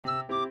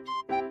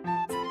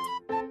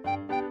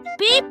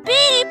beep,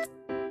 beep.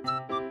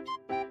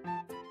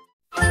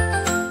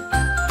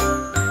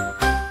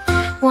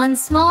 One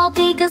small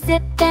bee goes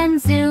zip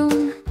and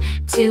zoom.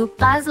 Two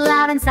buzz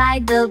loud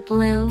inside the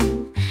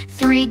bloom.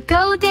 Three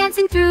go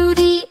dancing through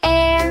the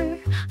air.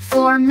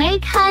 Four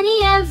make honey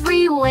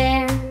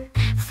everywhere.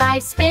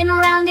 Five spin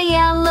around a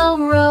yellow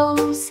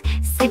rose.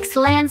 Six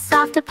land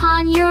soft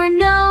upon your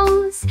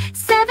nose.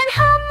 Seven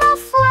hum a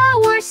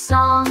flower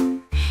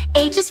song.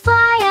 Eight just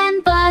fly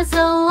and buzz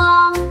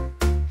along.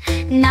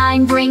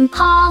 Nine bring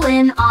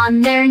pollen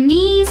on their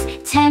knees.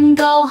 10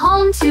 go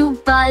home to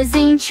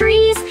buzzing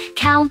trees.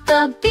 Count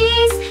the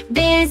bees,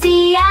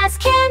 busy as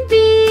can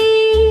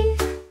be.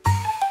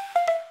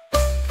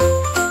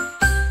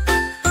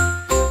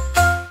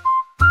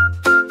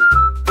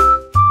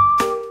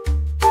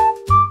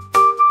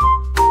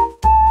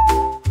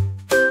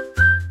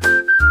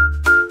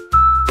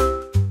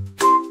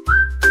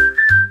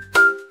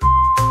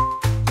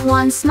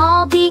 One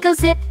small bee goes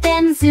zip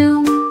and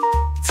zoom.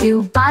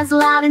 Two buzz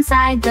loud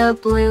inside the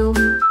bloom.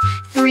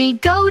 Three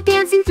go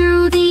dancing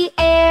through the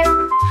air.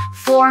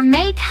 Four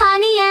make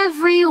honey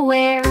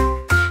everywhere.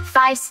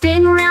 Five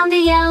spin round a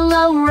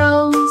yellow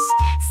rose.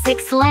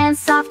 Six land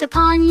soft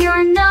upon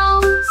your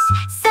nose.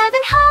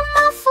 Seven hum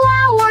a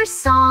flower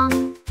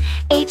song.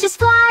 Eight just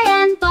fly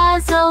and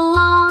buzz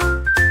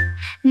along.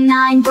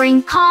 Nine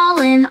bring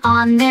pollen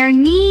on their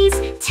knees.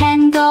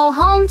 10 go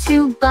home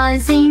to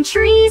buzzing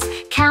trees.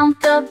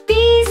 Count the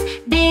bees,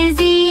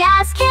 busy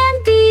as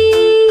can be.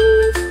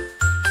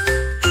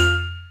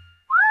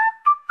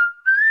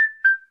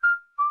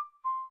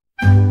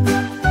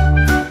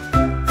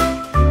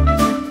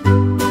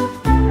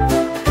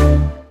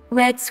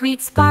 Red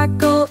sweets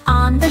sparkle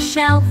on the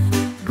shelf.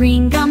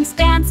 Green gums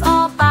dance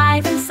all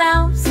by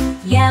themselves.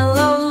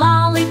 Yellow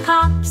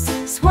lollipops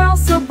swirl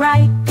so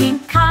bright.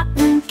 Pink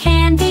cotton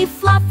candy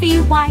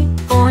fluffy white.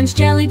 Orange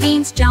jelly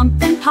beans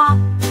jump and pop.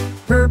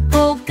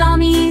 Purple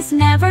gummies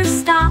never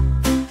stop.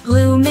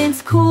 Blue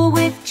mints cool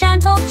with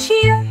gentle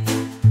cheer.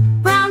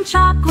 Brown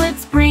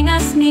chocolates bring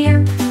us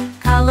near.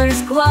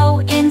 Colors glow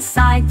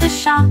inside the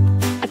shop.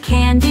 A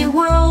candy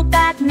world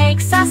that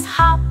makes us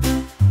hop.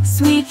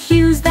 Sweet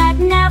hues that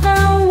never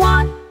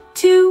want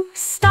to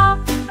stop.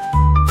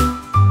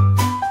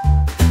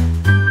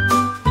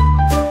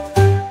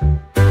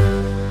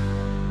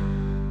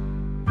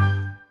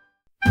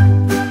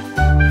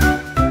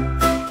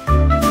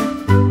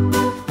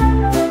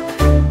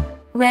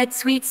 Red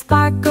sweets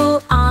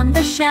sparkle on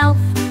the shelf.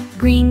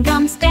 Green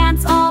gums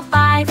dance all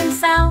by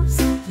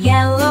themselves.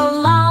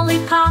 Yellow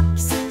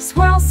lollipops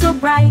swirl so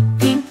bright.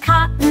 Pink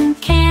cotton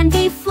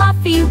candy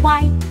fluffy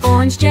white.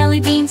 Orange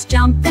jelly beans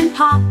jump and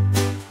pop.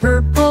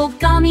 Purple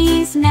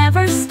gummies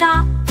never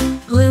stop.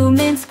 Blue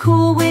mints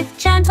cool with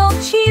gentle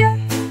cheer.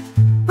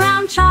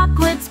 Brown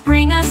chocolates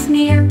bring us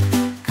near.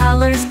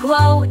 Colors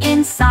glow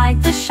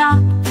inside the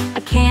shop.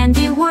 A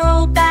candy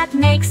world that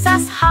makes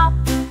us hop.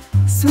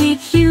 Sweet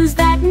hues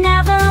that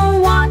never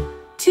want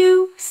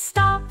to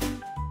stop.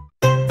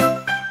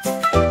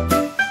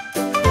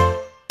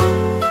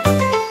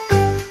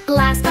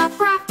 Blast off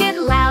rocket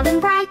loud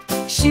and bright,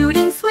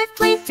 shooting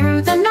swiftly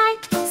through the night.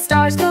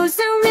 Stars go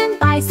zooming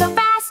by so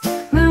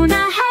fast. Moon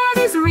ahead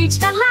is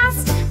reached at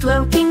last.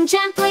 Floating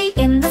gently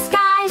in the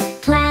sky.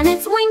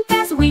 Planets wink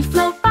as we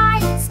float by.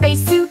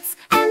 Spacesuits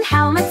and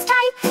helmets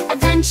tight.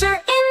 Adventure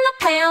in the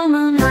pale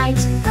moonlight.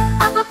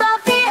 Up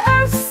above the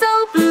earth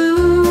so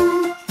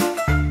blue.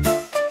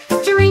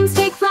 Dreams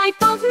take flight,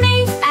 both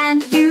me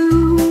and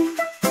you.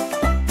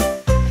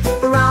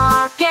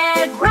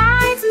 Rocket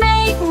rides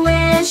make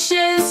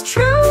wishes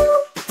true.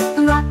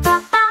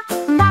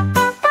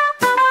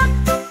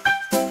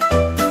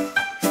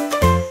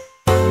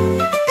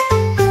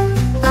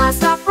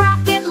 Blast off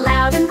rocket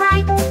loud and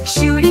bright,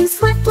 shooting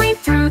swiftly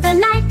through the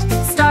night.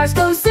 Stars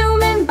go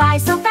zooming by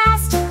so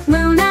fast.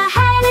 Moon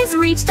ahead is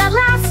reached at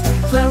last.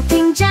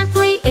 Floating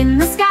gently in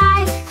the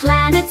sky.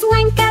 Planets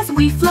wink as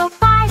we float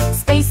by.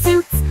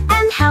 Spacesuits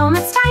and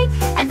helmets tight.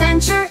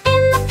 Adventure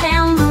in the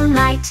pale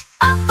moonlight.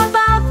 Up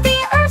above the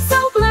earth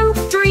so blue.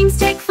 Dreams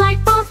take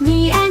flight, both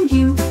me and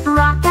you.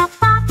 Rocket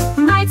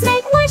rides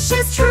make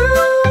wishes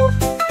true.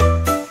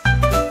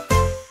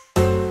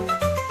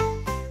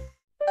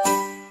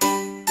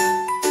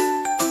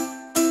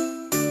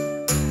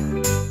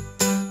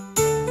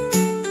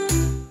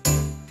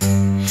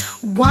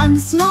 One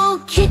small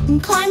kitten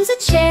climbs a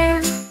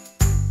chair.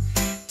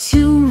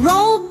 Two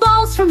roll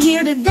balls from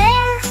here to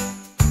there.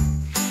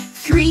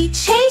 Three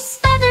chase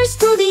feathers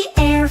through the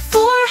air.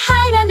 Four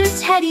hide under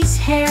Teddy's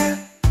hair.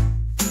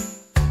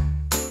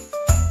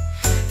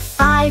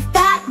 Five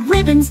bat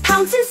ribbons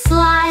pounce and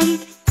slide.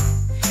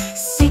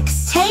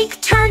 Six take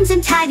turns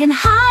and tag and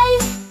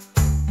hide.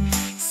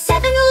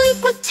 Seven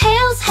leap with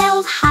tails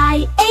held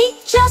high. Eight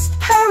just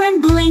purr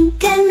and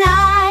blink an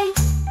eye.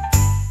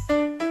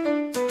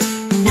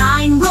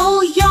 Nine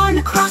roll yarn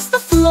across the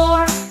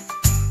floor.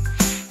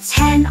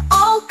 10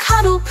 all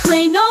cuddle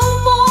play no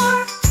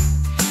more.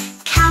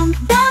 Count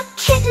the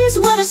kittens,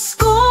 what a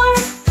score.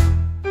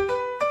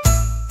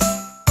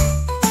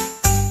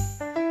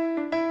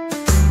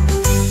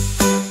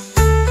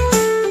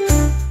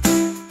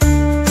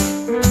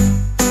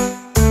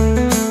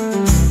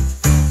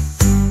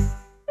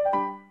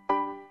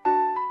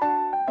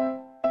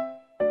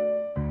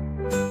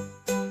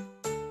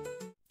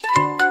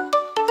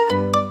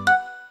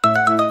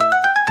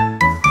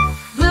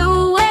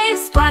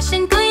 splash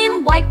and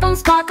gleam, white foam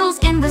sparkles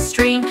in the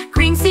stream.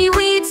 Green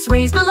seaweed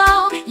sways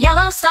below,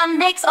 yellow sun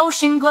makes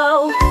ocean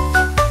glow.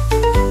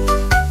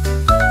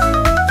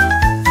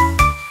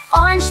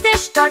 Orange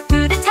fish dart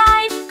through the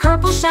tide,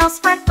 purple shells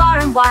spread far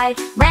and wide.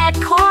 Red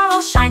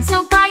coral shines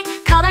so bright,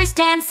 colors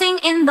dancing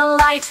in the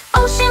light.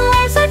 Ocean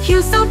waves with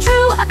hues so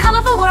true, a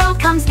colorful world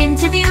comes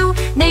into view.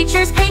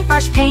 Nature's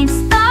paintbrush paints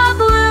the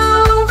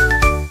blue.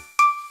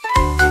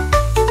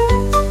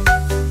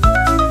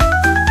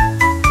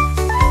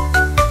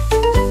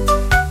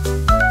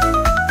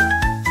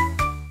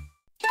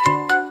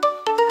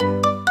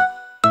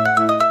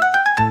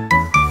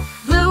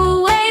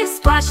 Blue waves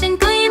splash and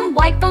gleam,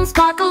 white foam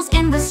sparkles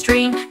in the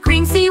stream.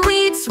 Green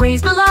seaweed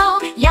sways below,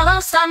 yellow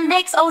sun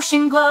makes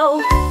ocean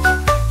glow.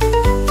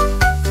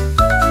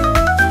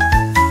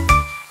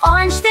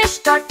 Orange fish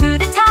dart through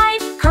the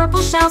tide,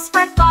 purple shells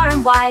spread far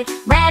and wide.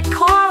 Red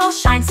coral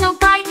shines so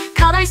bright,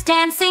 colors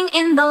dancing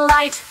in the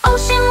light.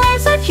 Ocean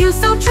waves with hues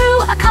so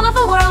true, a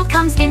colorful world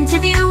comes into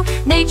view.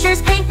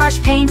 Nature's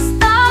paintbrush paints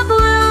the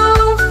blue.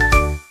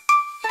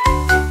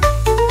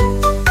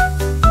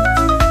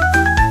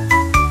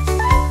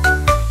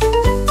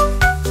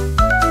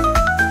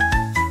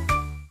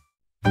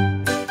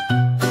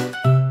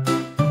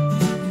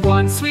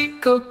 One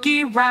sweet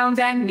cookie, round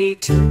and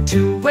neat.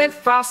 Two with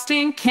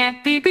frosting,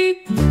 can't be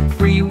beat.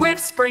 Three with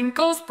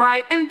sprinkles,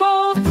 bright and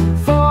bold.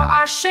 Four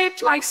are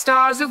shaped like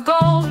stars of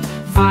gold.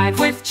 Five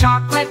with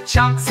chocolate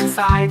chunks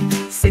inside.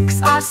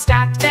 Six are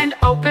stacked and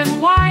open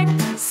wide.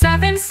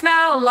 Seven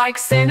smell like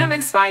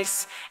cinnamon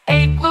spice.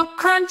 Eight look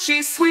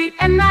crunchy, sweet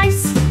and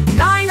nice.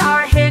 Nine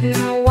are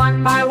hidden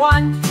one by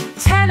one.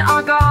 10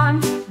 are gone,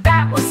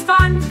 that was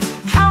fun.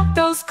 Count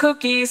those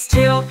cookies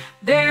till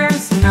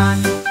there's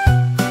none.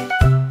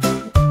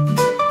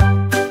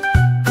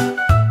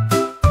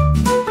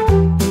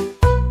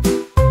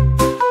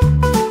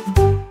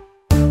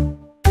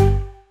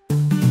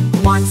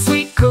 One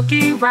sweet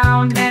cookie,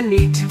 round and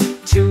neat.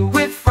 Two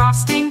with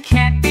frosting,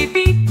 can't be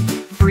beat.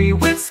 Three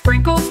with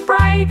sprinkles,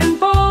 bright and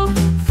bold.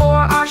 Four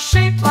are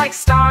shaped like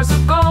stars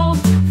of gold.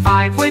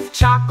 Five with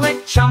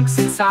chocolate chunks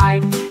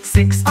inside.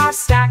 Six are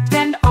stacked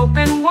and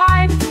open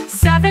wide.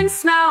 Seven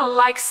smell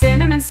like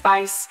cinnamon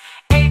spice.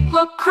 Eight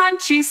look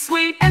crunchy,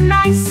 sweet and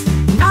nice.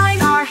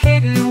 Nine are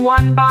hidden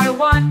one by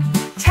one.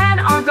 10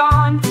 are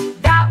gone,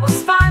 that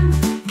was fun.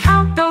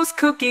 Count those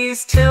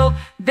cookies till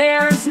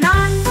there's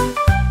none.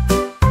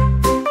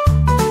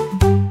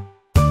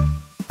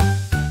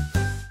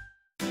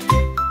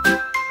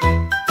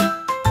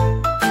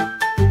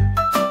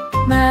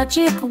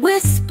 Magic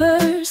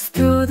whispers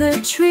through the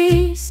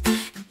trees,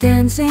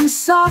 dancing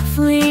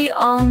softly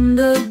on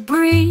the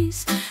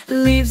breeze.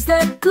 Leaves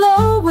that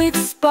glow with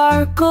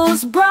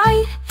sparkles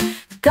bright,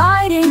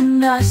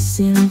 guiding us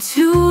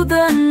into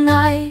the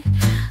night.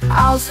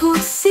 Owls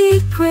hoot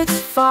secrets,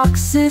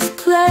 foxes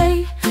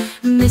play.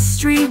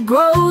 Mystery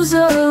grows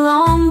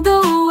along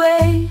the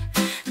way.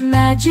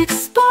 Magic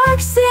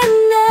sparks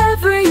in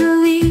every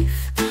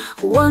leaf.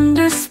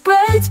 Wonder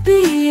spreads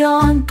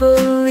beyond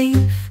belief.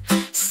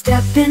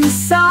 Step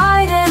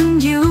inside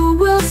and you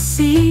will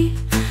see.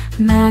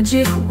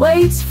 Magic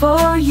waits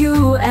for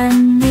you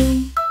and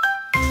me.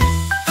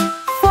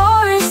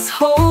 Forests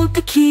hold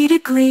the key to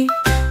glee.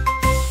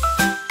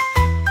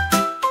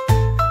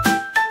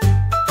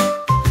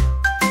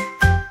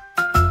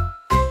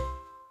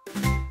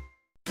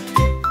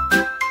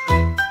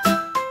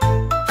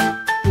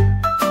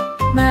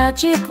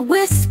 Magic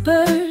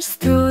whispers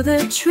through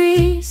the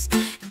trees,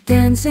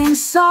 dancing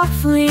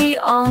softly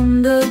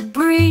on the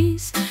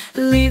breeze.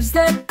 Leaves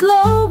that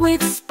glow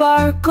with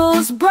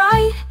sparkles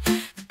bright,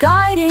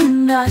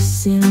 guiding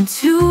us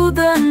into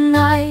the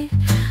night.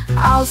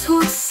 Owls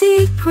hoot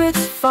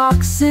secrets,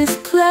 foxes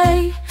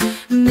play.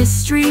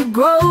 Mystery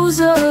grows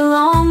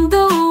along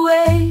the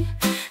way.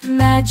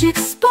 Magic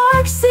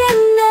sparks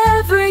in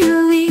every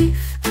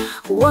leaf.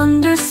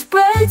 Wonder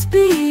spreads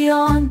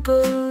beyond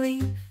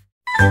belief.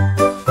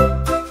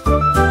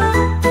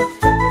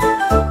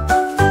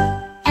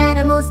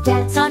 Animals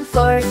dance on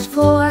forest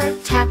floor,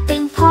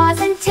 tapping paws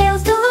and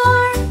tails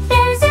galore.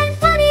 Bears and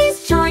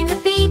bunnies join the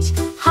beat,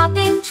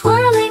 hopping,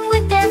 twirling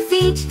with their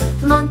feet.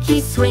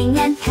 Monkeys swing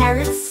and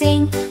parrots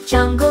sing,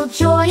 jungle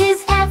joy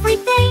is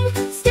everything.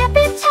 Step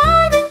in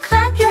time and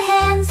clap your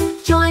hands,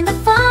 join the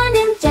fun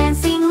in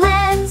dancing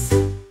lands.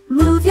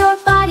 Move your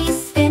body,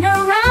 spin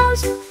around,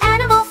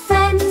 animal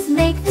friends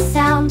make the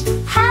sound.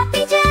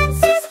 Happy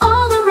dances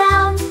all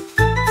around.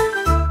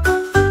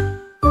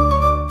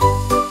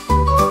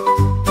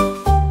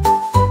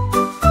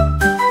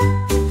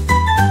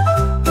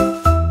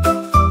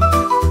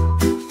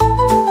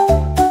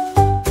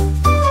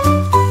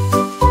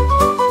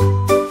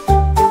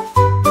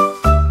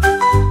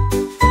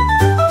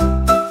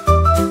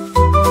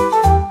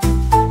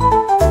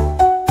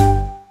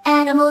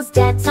 Animals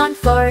dance on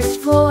forest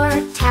floor,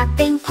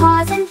 tapping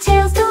paws and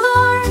tails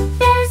galore.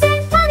 Bears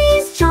and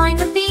bunnies join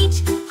the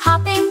beat,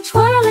 hopping,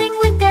 twirling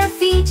with their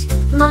feet.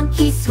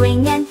 Monkeys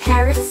swing and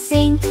parrots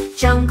sing,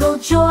 jungle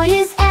joy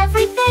is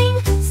everything.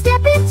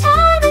 Step in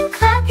time and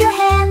clap your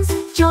hands,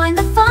 join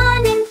the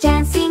fun in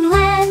dancing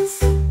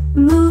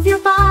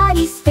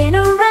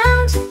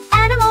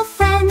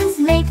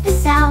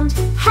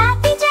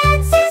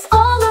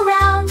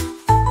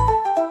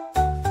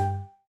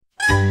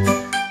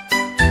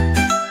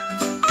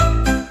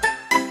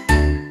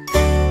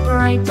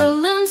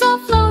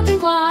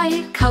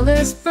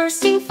umbrellas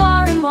bursting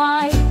far and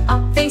wide.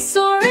 Up they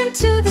soar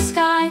into the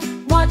sky,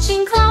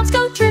 watching clouds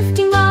go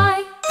drifting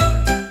by.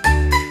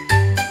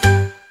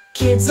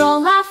 Kids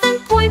all laugh and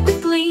point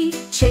with glee,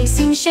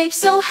 chasing shapes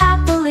so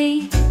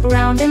happily.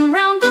 Round and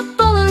round the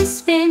balloons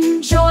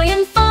spin, joy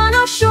and fun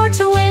are sure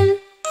to win.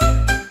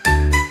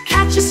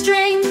 Catch a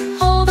string,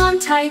 hold on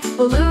tight,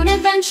 balloon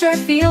adventure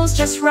feels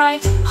just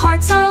right.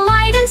 Hearts are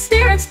light and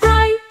spirits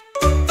bright.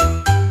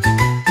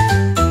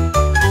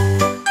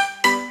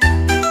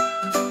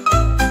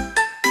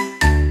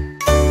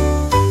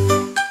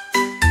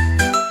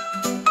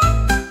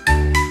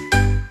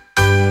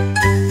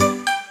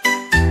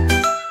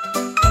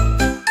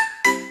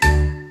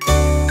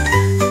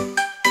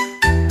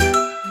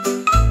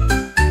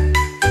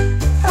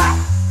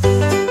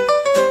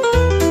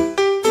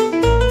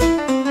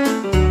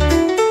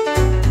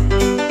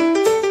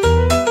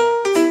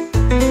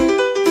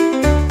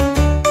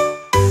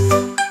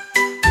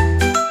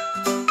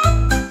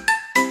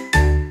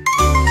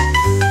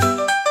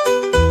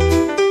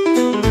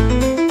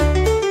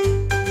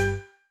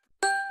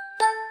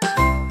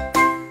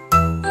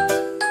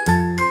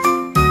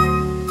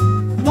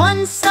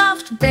 One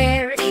stuffed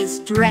bear is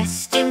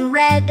dressed in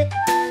red.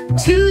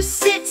 Two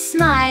sit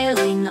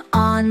smiling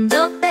on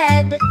the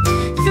bed.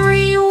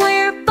 Three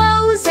wear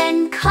bows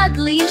and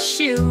cuddly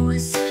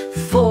shoes.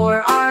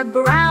 Four are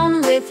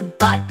brown with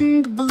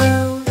buttoned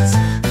blues.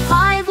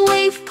 Five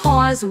wave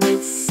paws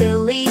with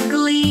silly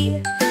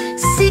glee.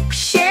 Six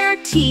share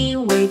tea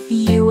with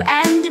you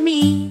and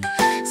me.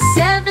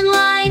 Seven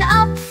line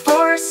up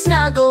for a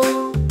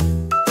snuggle.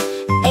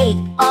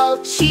 Eight all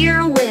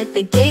cheer with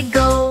a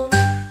giggle.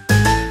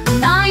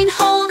 Nine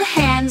hold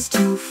hands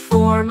to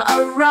form a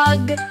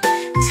rug.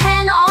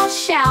 10 all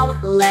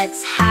shout,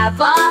 let's have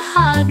a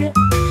hug.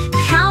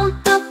 Count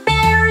the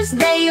bears,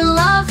 they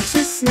love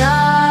to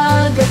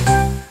snug.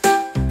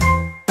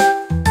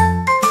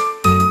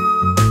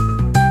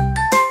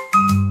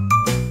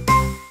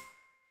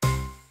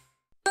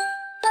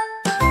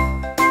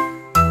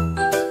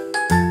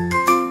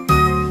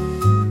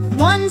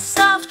 One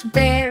stuffed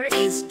bear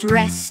is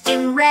dressed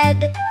in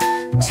red.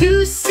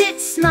 Two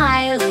sit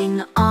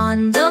smiling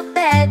on the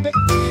bed.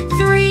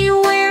 Three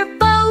wear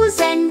bows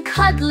and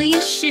cuddly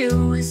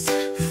shoes.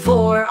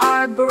 Four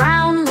are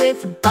brown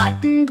with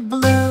buttoned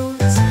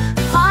blues.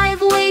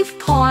 Five wave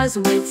paws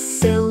with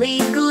silly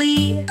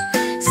glee.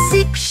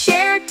 Six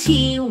share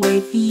tea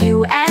with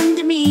you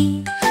and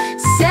me.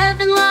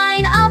 Seven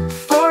line up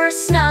for a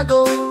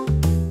snuggle.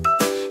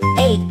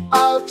 Eight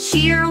all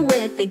cheer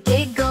with a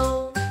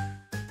giggle.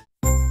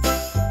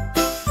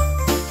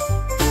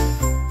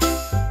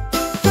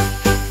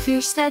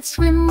 Fish that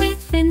swim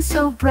within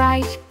so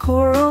bright,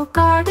 coral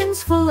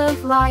gardens full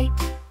of light.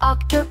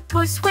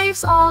 Octopus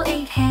waves all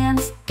 8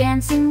 hands,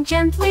 dancing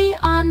gently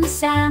on the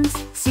sands.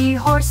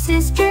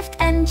 Seahorses drift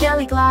and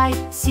jelly glide,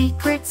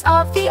 secrets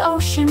of the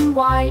ocean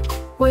wide.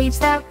 Waves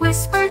that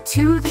whisper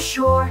to the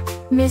shore,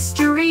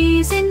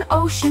 mysteries in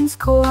ocean's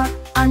core.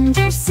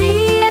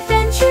 Undersea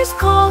adventures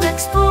called,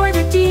 explore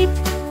the deep.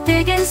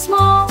 Big and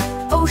small,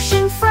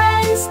 ocean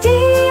friends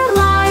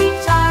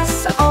delight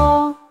us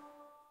all.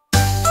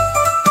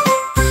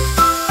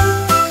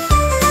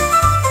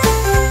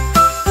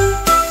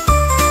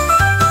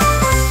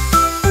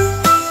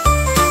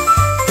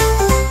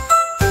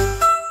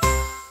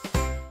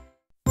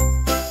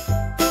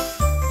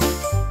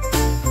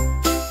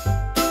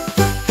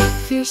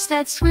 Fish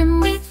that swim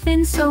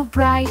within so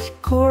bright,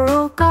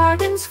 coral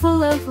gardens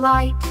full of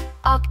light.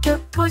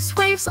 Octopus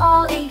waves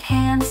all 8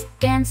 hands,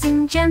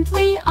 dancing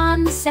gently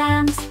on the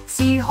sands.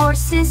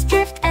 Seahorses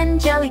drift and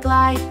jelly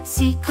glide,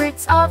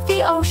 secrets of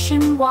the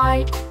ocean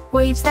wide.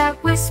 Waves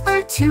that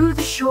whisper to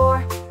the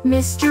shore,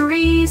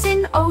 mysteries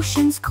in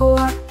ocean's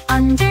core.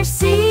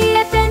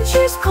 Undersea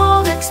adventures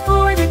called,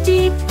 explore the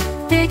deep.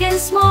 Big and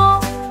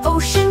small,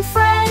 ocean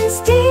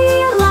friends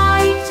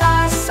delight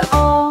us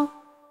all.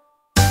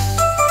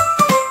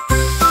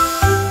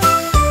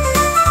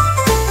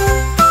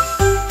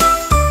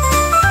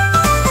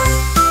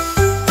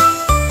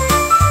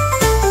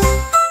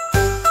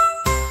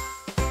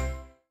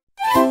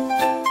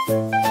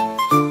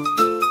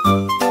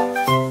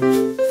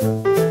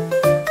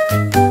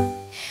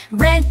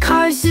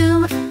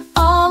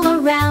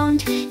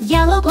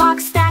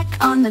 Blocks stack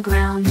on the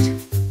ground.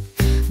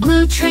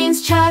 Blue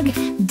trains chug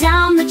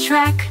down the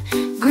track.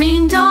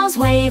 Green dolls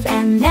wave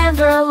and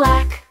never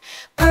lack.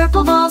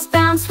 Purple balls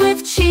bounce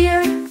with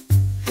cheer.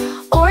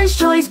 Orange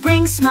joys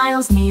bring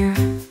smiles near.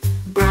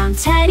 Brown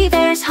teddy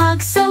bears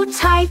hug so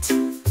tight.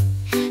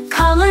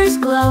 Colors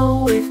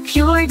glow with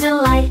pure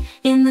delight.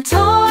 In the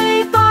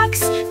toy box,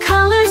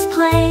 colors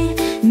play,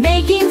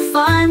 making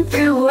fun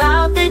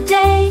throughout the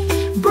day.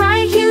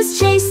 Bright hues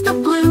chase the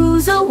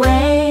blues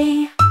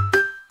away.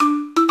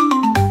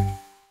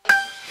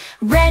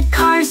 Red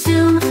cars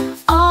zoom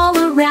all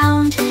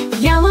around.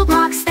 Yellow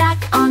blocks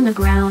stack on the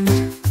ground.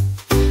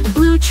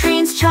 Blue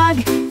trains chug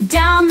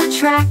down the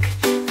track.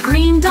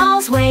 Green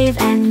dolls wave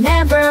and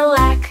never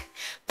lack.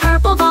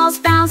 Purple balls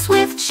bounce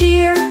with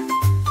cheer.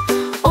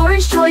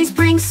 Orange toys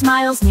bring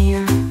smiles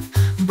near.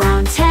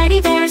 Brown teddy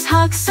Teddy bears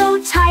hug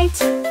so tight.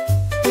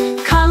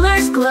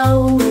 Colors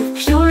glow with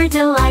pure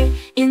delight.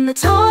 In the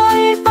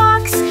toy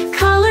box,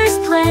 colors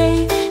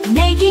play,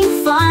 making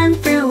fun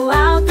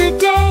throughout the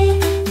day.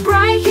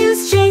 Bright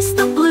hues chase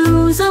the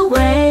blues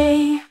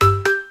away.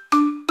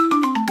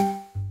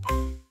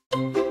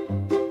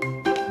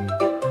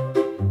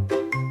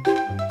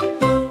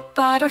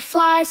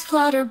 Butterflies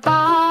flutter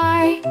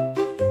by,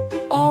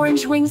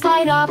 orange wings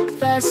light up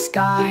the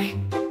sky.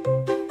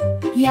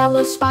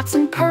 Yellow spots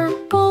and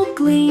purple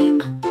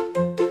gleam,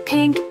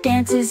 pink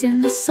dances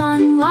in the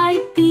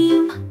sunlight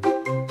beam.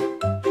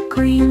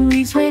 Green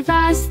leaves wave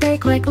as they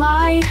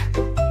glide,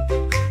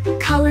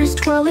 colors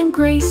twirl in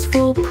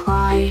graceful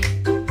pride.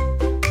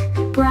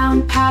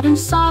 Brown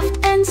patterns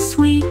soft and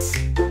sweet,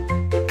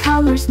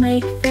 colors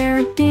make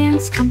their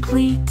dance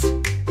complete.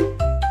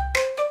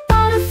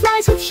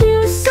 Butterflies with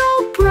hues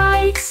so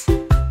bright,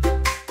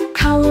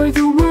 color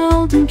the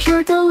world in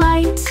pure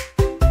delight.